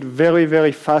 they need very,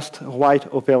 very fast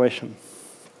write operation.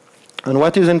 And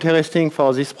what is interesting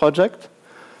for this project,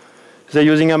 they're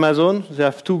using Amazon. They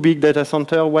have 2 big data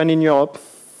centers, one in Europe,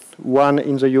 one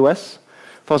in the US.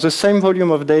 For the same volume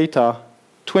of data,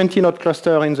 20-node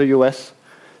cluster in the US,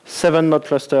 7-node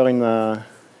cluster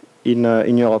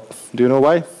in Europe. Do you know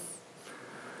why?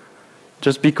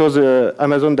 Just because the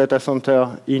Amazon data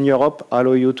center in Europe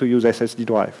allow you to use SSD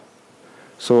drive.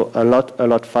 So a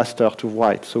lot faster to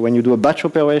write. So when you do a batch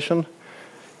operation,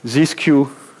 this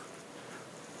queue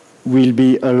will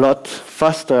be a lot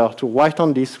faster to write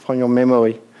on disk from your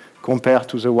memory compared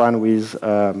to the one with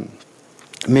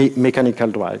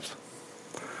mechanical drives.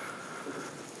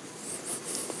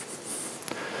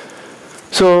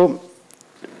 So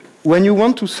when you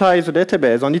want to size a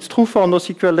database, and it's true for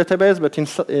NoSQL database, but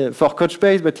for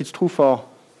Couchbase, but it's true for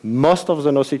most of the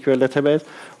NoSQL database,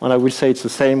 and I will say it's the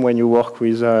same when you work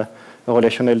with a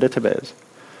relational database.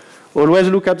 Always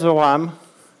look at the RAM,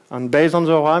 and based on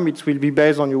the RAM, it will be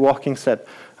based on your working set.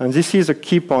 And this is a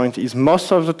key point, is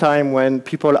most of the time when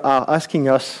people are asking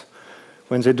us,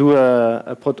 when they do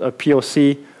a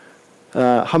POC,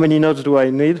 how many nodes do I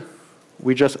need?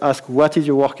 We just ask, what is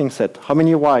your working set? How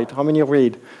many write? How many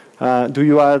read? Do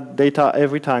you add data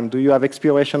every time? Do you have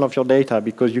expiration of your data?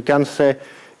 Because you can say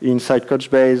inside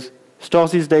Couchbase, store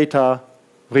this data,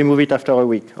 remove it after a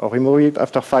week, or remove it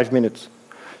after 5 minutes.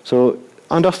 So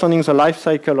understanding the life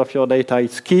cycle of your data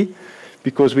is key,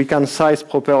 because we can size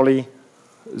properly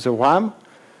the RAM,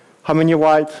 how many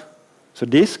write the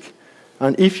disk,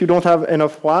 and if you don't have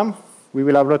enough RAM, we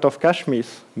will have a lot of cache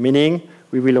miss, meaning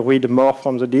we will read more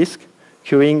from the disk,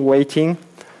 queuing, waiting,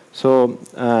 so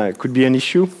could be an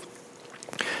issue.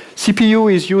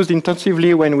 CPU is used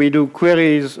intensively when we do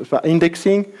queries for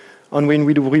indexing and when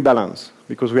we do rebalance,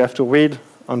 because we have to read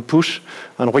and push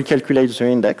and recalculate the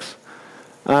index.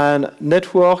 And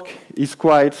network is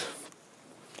quite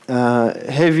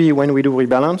heavy when we do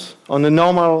rebalance. On a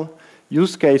normal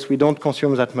use case, we don't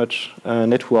consume that much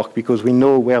network because we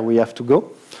know where we have to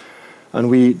go, and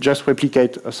we just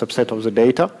replicate a subset of the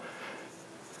data.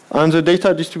 And the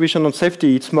data distribution and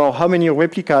safety, it's more how many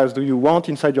replicas do you want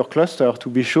inside your cluster to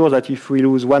be sure that if we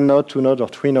lose 1 node, 2 nodes, or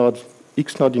 3 nodes,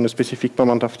 X node in a specific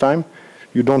moment of time,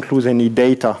 you don't lose any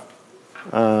data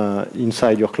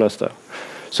inside your cluster.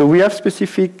 So we have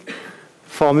specific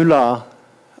formula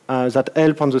that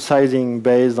help on the sizing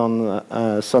based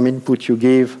on some input you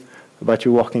give about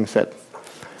your working set.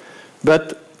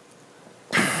 But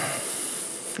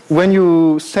when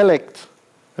you select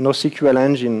an NoSQL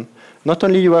engine, not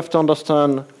only you have to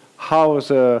understand how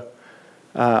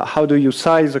do you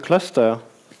size the cluster,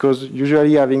 because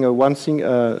usually having a one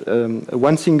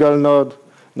single node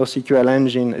NoSQL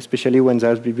engine, especially when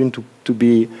there's been to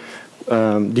be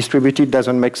distributed,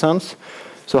 doesn't make sense.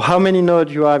 So how many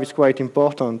nodes you have is quite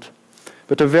important.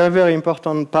 But a very, very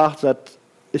important part that,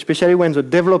 especially when the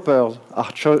developers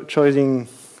are choosing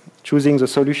the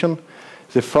solution,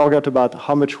 they forget about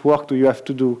how much work do you have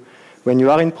to do when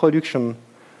you are in production,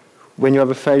 when you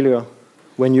have a failure,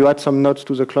 when you add some nodes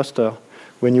to the cluster,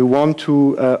 when you want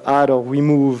to add or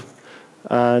remove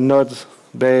nodes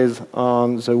based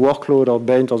on the workload or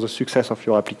based on the success of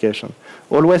your application.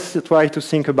 Always try to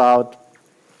think about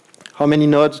how many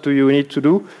nodes do you need to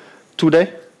do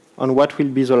today and what will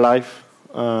be the life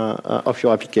of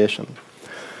your application.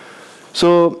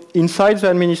 So inside the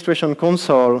administration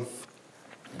console,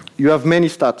 you have many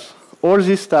stats. All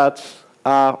these stats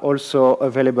are also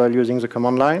available using the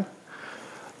command line.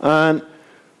 And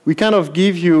we kind of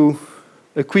give you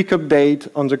a quick update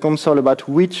on the console about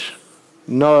which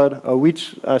node or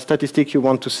which statistic you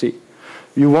want to see.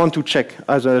 You want to check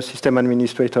as a system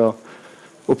administrator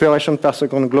operation per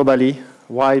second globally,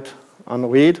 write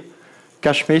and read,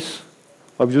 cache miss.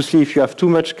 Obviously, if you have too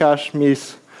much cache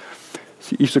miss,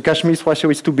 if the cache miss ratio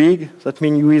is too big, that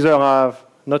means you either have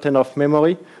not enough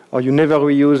memory or you never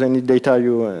reuse any data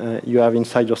you have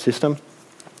inside your system.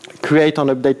 Create and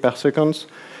update per second.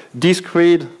 Disk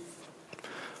read.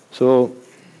 So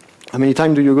how many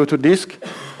times do you go to disk?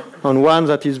 And one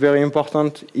that is very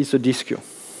important is a disk queue.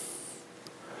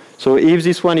 So if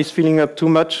this one is filling up too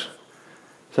much,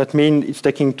 that means it's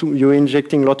taking you're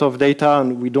injecting a lot of data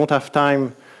and we don't have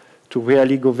time to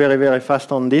really go very, very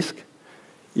fast on disk.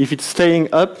 If it's staying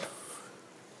up,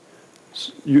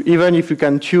 even if you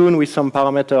can tune with some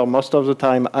parameter, most of the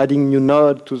time adding new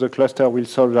node to the cluster will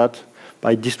solve that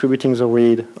by distributing the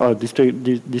read or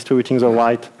distributing the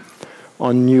write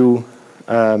on new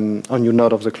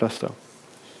node of the cluster.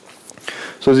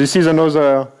 So this is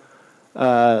another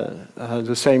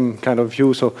the same kind of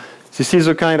view. So this is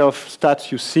the kind of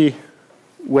stats you see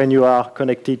when you are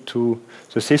connected to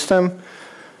the system.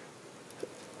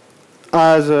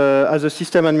 As a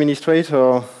system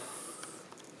administrator,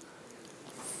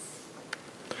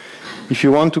 if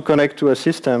you want to connect to a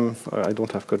system, I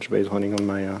don't have Couchbase running on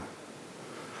my.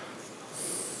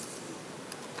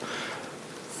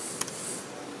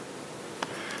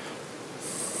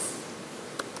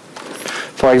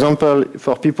 For example,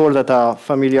 for people that are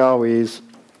familiar with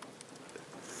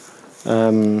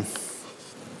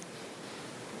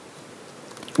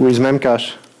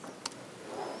Memcache,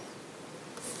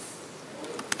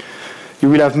 you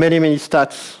will have many, many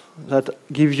stats that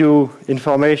give you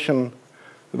information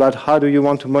about how do you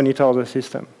want to monitor the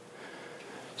system.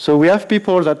 So we have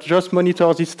people that just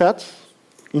monitor these stats,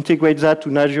 integrate that to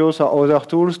Nagios or other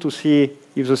tools to see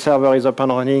if the server is up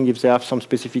and running, if they have some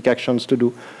specific actions to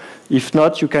do. If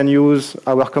not, you can use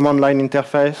our command line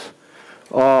interface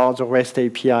or the REST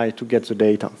API to get the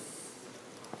data.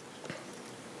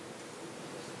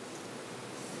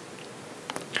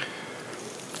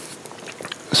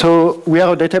 So we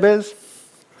are a database.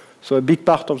 So a big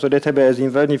part of the database,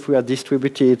 even if we are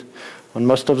distributed, and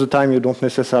most of the time you don't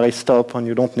necessarily stop and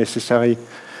you don't necessarily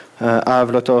have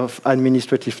a lot of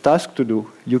administrative tasks to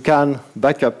do, you can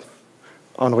back up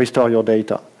and restore your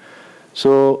data.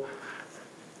 So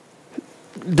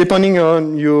depending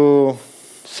on your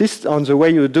system, on the way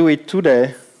you do it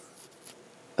today,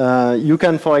 you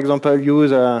can, for example,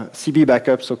 use a CB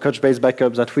backup, so Couchbase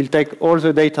backup, that will take all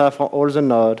the data from all the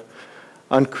nodes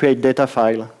and create data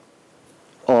file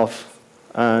of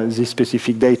this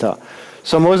specific data.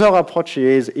 Some other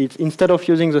approaches, instead of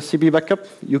using the CB backup,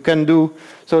 you can do,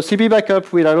 so CB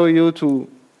backup will allow you to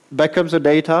back up the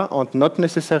data and not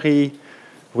necessarily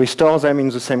restore them in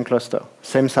the same cluster,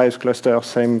 same size cluster,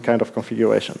 same kind of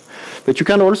configuration. But you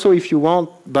can also, if you want,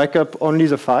 back up only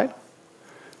the file.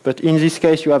 But in this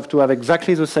case, you have to have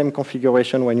exactly the same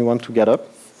configuration when you want to get up.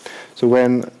 So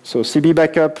CB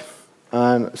backup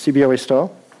and CB restore.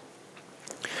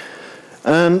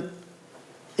 And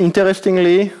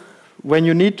interestingly, when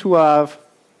you need to have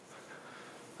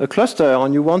a cluster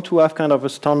and you want to have kind of a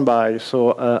standby,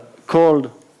 so a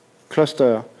cold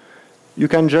cluster, you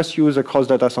can just use a cross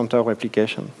data center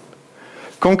replication.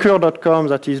 Concur.com,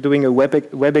 that is doing a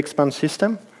web expand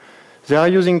system, they are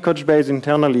using Couchbase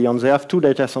internally, and they have two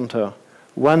data centers.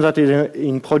 One that is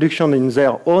in production in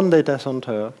their own data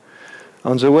center,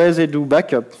 and the way they do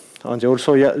backup, and they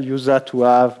also use that to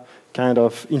have kind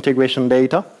of integration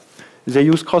data, they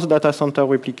use cross data center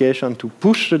replication to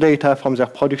push the data from their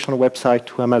production website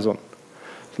to Amazon.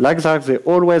 Like that, they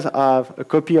always have a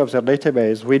copy of their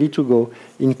database ready to go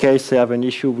in case they have an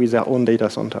issue with their own data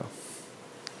center.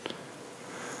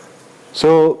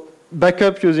 So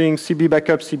backup using CB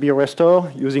backup, CB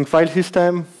restore, using file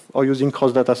system, or using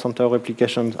cross data center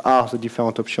replications are the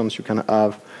different options you can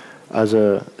have as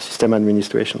a system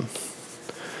administration.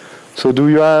 So do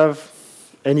you have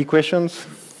any questions?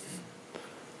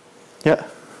 Yeah.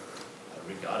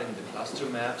 Regarding the cluster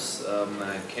maps,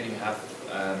 can you have,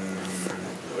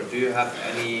 or do you have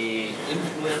any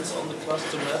influence on the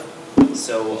cluster map?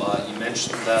 So you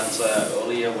mentioned that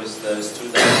earlier with those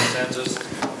two data centers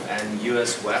and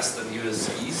US West and US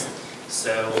East.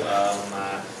 So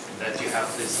that you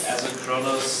have this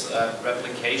asynchronous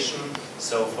replication.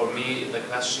 So for me, the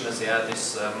question is, yeah,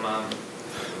 this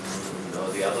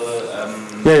the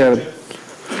other.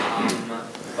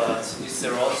 But is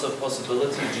there also a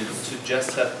possibility to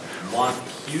just have one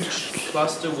huge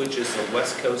cluster, which is a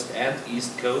West Coast and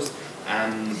East Coast,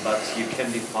 but you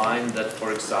can define that,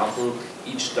 for example,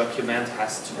 each document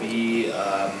has to be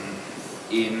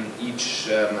in each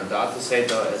data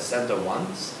center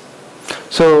once?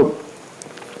 So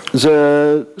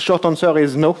the short answer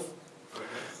is no.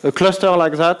 A cluster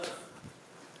like that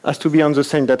has to be on the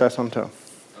same data center. Okay.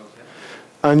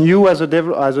 And you, as a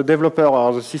developer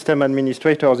or the system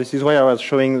administrator, this is why I was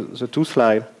showing the two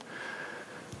slides,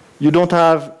 you don't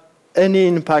have any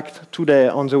impact today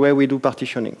on the way we do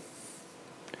partitioning.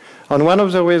 And one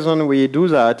of the reasons we do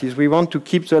that is we want to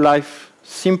keep the life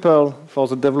simple for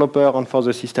the developer and for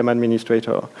the system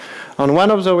administrator. And one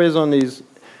of the reasons is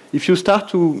if you start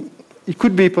to, it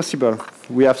could be possible.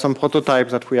 We have some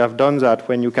prototypes that we have done that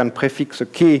when you can prefix a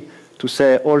key to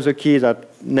say all the keys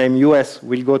that name US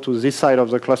will go to this side of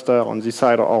the cluster on this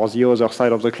side or the other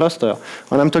side of the cluster.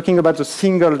 And I'm talking about the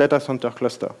single data center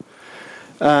cluster.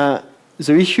 The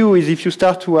issue is if you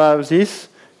start to have this,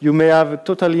 you may have a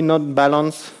totally not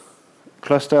balanced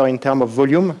cluster in terms of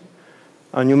volume,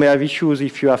 and you may have issues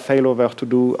if you have failover to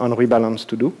do and rebalance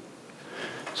to do.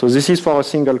 So this is for a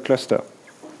single cluster.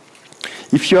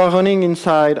 If you are running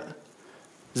inside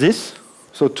this,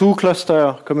 so two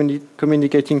clusters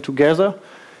communicating together,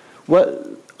 well,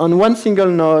 on one single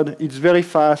node, it's very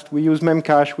fast. We use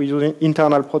memcache. We use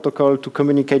internal protocol to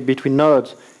communicate between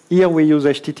nodes. Here we use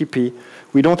HTTP.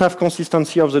 We don't have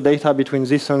consistency of the data between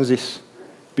this and this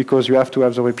because you have to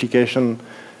have the replication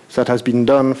that has been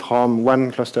done from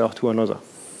one cluster to another.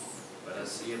 But I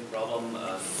see a problem,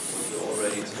 you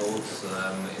already told,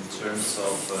 in terms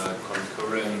of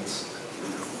concurrent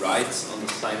writes on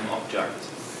the same object.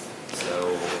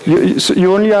 So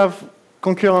you only have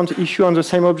concurrent issue on the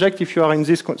same object if you are in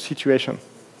this situation.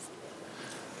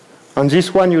 On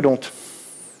this one, you don't.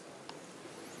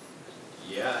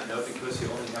 Yeah, I know, because you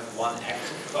only have one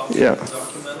active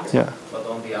document. Yeah. But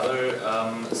on the other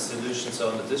solution, so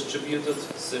on the distributed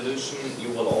solution, you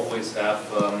will always have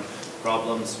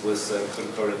problems with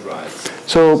concurrent writes.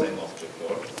 So, same object,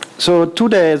 or? So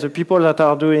today, the people that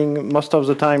are doing most of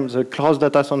the time the cross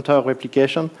data center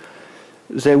replication,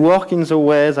 they work in the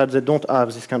way that they don't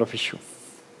have this kind of issue.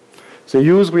 They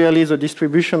use really the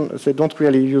distribution. They don't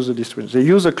really use the distribution. They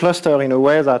use a cluster in a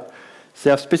way that they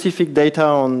have specific data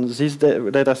on this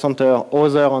data center,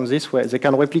 other on this way. They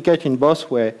can replicate in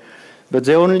both ways, but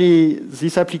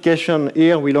this application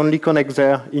here will only connect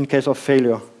there in case of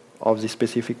failure of this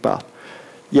specific part.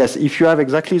 Yes, if you have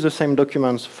exactly the same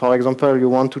documents, for example, you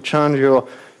want to change your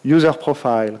user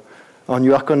profile, and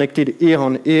you are connected here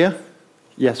and here,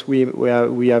 yes, we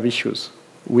have issues.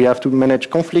 We have to manage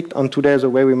conflict, and today the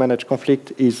way we manage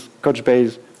conflict is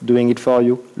Couchbase doing it for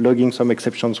you, logging some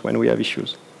exceptions when we have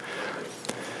issues.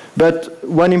 But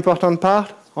one important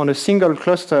part, on a single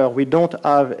cluster, we don't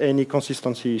have any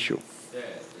consistency issue.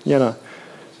 You know,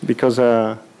 because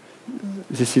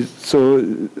this is so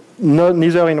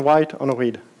neither in write or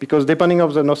read. Because depending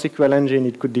on the NoSQL engine,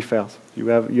 it could differ. You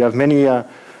have many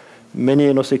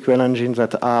NoSQL engines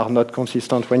that are not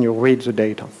consistent when you read the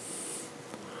data.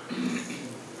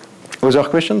 Other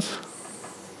questions?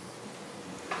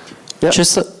 Yeah.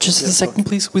 Just a second,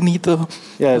 please. We need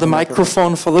the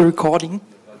microphone for the recording.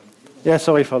 Yeah,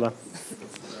 sorry for that.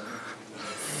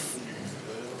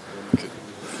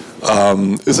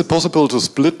 Is it possible to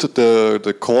split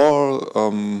the core,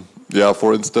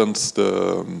 for instance,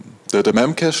 the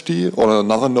memcache on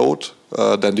another node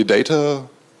than the data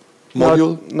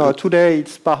module? No, today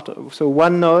it's part of, so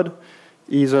one node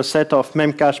is a set of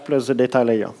memcache plus the data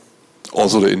layer.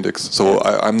 Also the index. So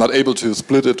I'm not able to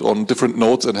split it on different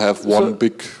nodes and have one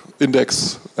big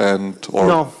index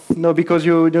No, because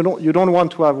you don't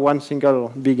want to have one single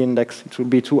big index. It will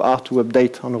be too hard to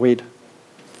update and read.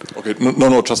 Okay,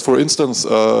 no. Just for instance,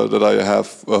 that I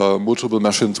have multiple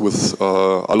machines with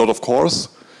a lot of cores,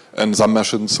 and some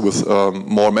machines with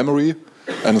more memory,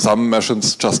 and some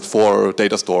machines just for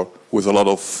data store with a lot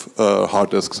of hard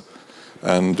disks.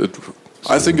 And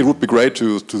I think it would be great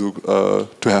to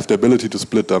have the ability to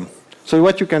split them. So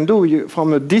what you can do,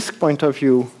 from a disk point of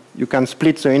view, you can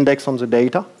split the index on the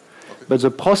data, okay, but the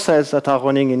process that are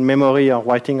running in memory or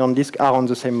writing on disk are on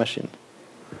the same machine.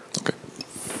 Okay.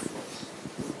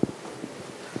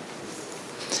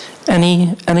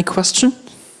 Any question?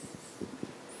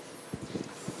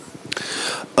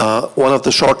 One of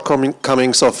the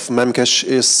shortcomings of memcache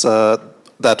is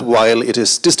that while it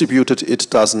is distributed, it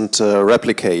doesn't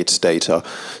replicate data.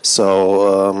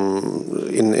 So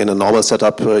in a normal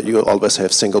setup, you always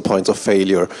have single points of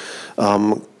failure.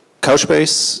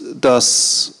 Couchbase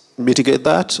does mitigate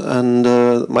that, and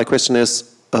my question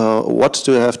is, what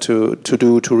do you have to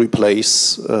do to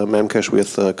replace memcache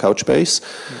with Couchbase?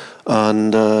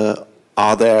 And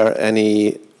are there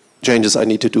any changes I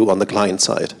need to do on the client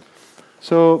side.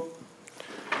 So,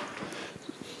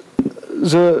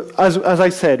 as I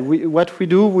said, what we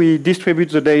do, we distribute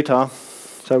the data.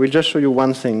 So I will just show you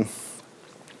one thing.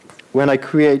 When I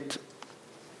create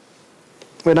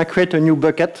a new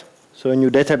bucket, so a new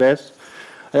database,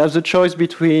 I have the choice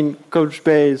between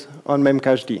Couchbase and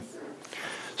Memcached.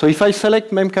 So if I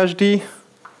select Memcached,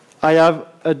 I have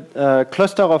a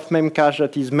cluster of Memcache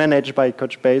that is managed by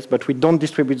Couchbase, but we don't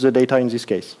distribute the data in this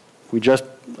case. We just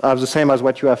have the same as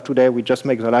what you have today. We just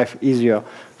make the life easier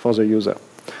for the user.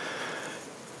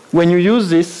 When you use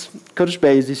this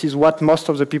Couchbase, this is what most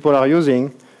of the people are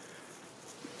using.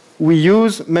 We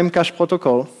use Memcache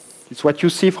protocol. It's what you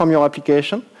see from your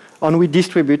application, and we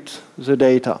distribute the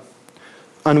data.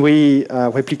 And we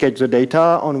replicate the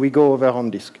data, and we go over on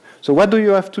disk. So what do you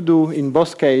have to do in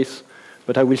both cases?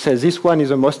 But I will say this one is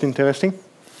the most interesting.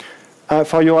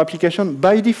 For your application,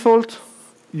 by default,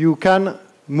 you can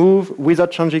move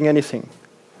without changing anything.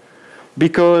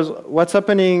 Because what's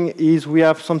happening is we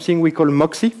have something we call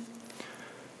Moxie.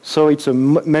 So it's a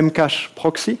Memcache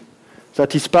proxy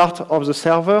that is part of the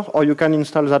server, or you can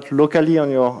install that locally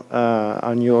on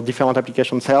your different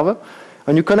application server.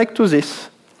 And you connect to this.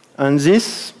 And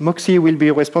this Moxie will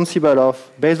be responsible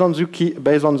of, based on the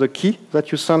key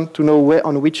that you send to know where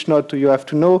on which node do you have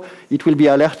to know. It will be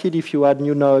alerted if you add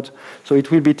new nodes. So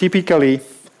it will be typically,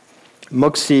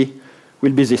 Moxie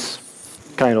will be this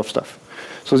kind of stuff.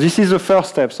 So this is the first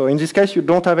step. So in this case, you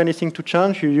don't have anything to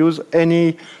change. You use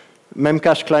any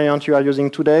Memcache client you are using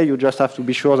today. You just have to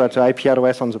be sure that the IP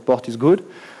address on the port is good.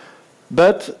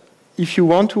 But if you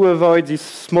want to avoid this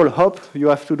small hop you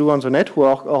have to do on the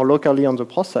network or locally on the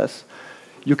process,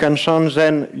 you can change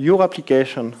then your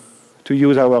application to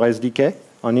use our SDK.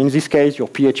 And in this case, your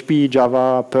PHP,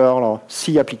 Java, Perl, or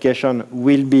C application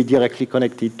will be directly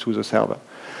connected to the server.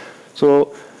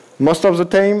 So most of the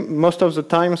time,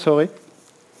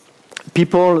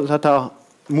 people that are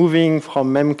moving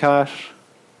from Memcache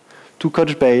to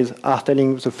Couchbase are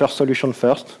telling the first solution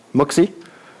first, Moxie,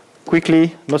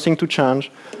 quickly, nothing to change.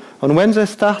 And when they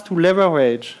start to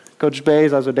leverage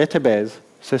Couchbase as a database,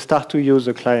 they start to use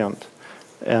the client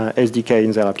SDK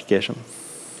in their application.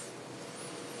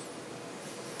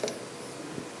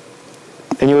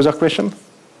 Any other question?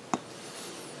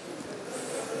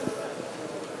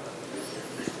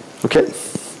 Okay,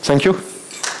 thank you.